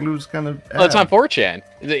 Sounds like Lou's kind of ad. Well, it's on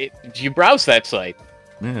 4chan. You browse that site.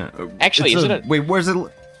 Yeah. Actually, isn't it? Wait, where's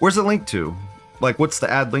it linked to? Like, what's the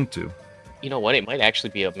ad linked to? You know what? It might actually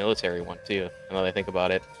be a military one, too, now that I think about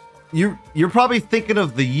it. You're probably thinking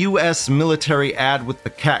of the U.S. military ad with the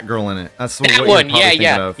cat girl in it. That's the that one. You're probably thinking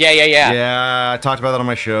of. Yeah. Yeah, I talked about that on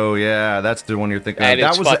my show. Yeah, that's the one you're thinking of.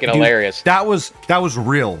 That was fucking hilarious. That was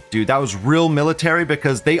real, dude. That was real military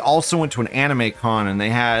because they also went to an anime con and they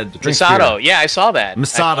had Misato. Yeah, I saw that.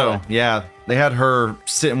 Misato. Yeah, they had her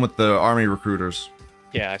sitting with the army recruiters.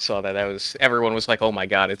 Yeah, I saw that. Everyone was like, "Oh my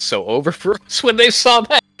god, it's so over for us" when they saw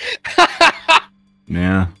that.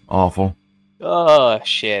 Yeah, awful. Oh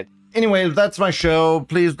shit. Anyway, that's my show.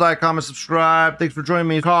 Please like, comment, subscribe. Thanks for joining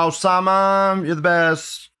me, Carl Sama. You're the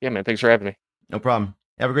best. Yeah, man. Thanks for having me. No problem.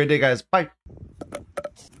 Have a great day, guys. Bye.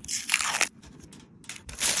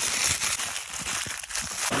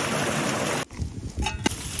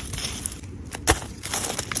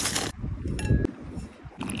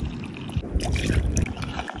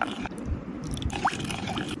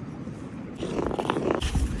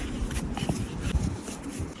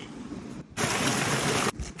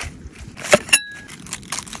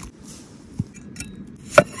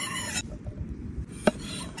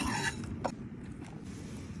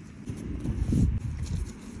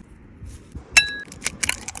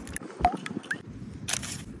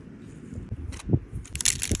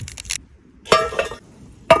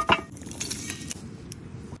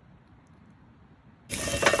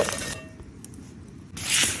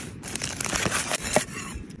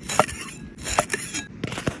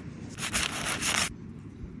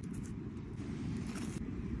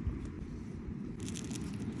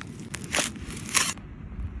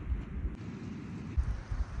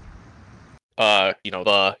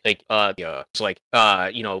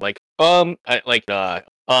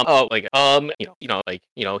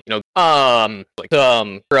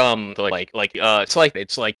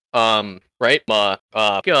 It's like, right?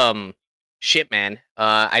 Shit, man.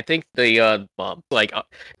 I think the,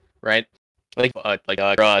 right?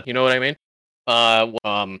 You know what I mean?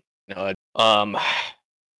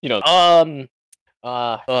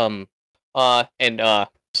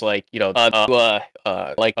 It's like,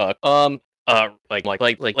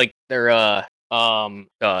 they're,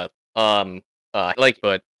 but,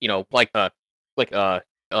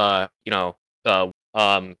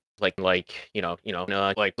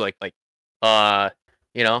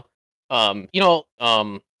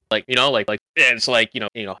 it's like it's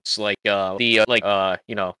like the like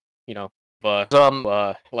some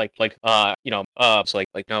it's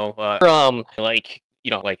like no like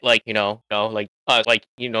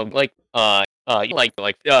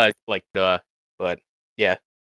like but yeah.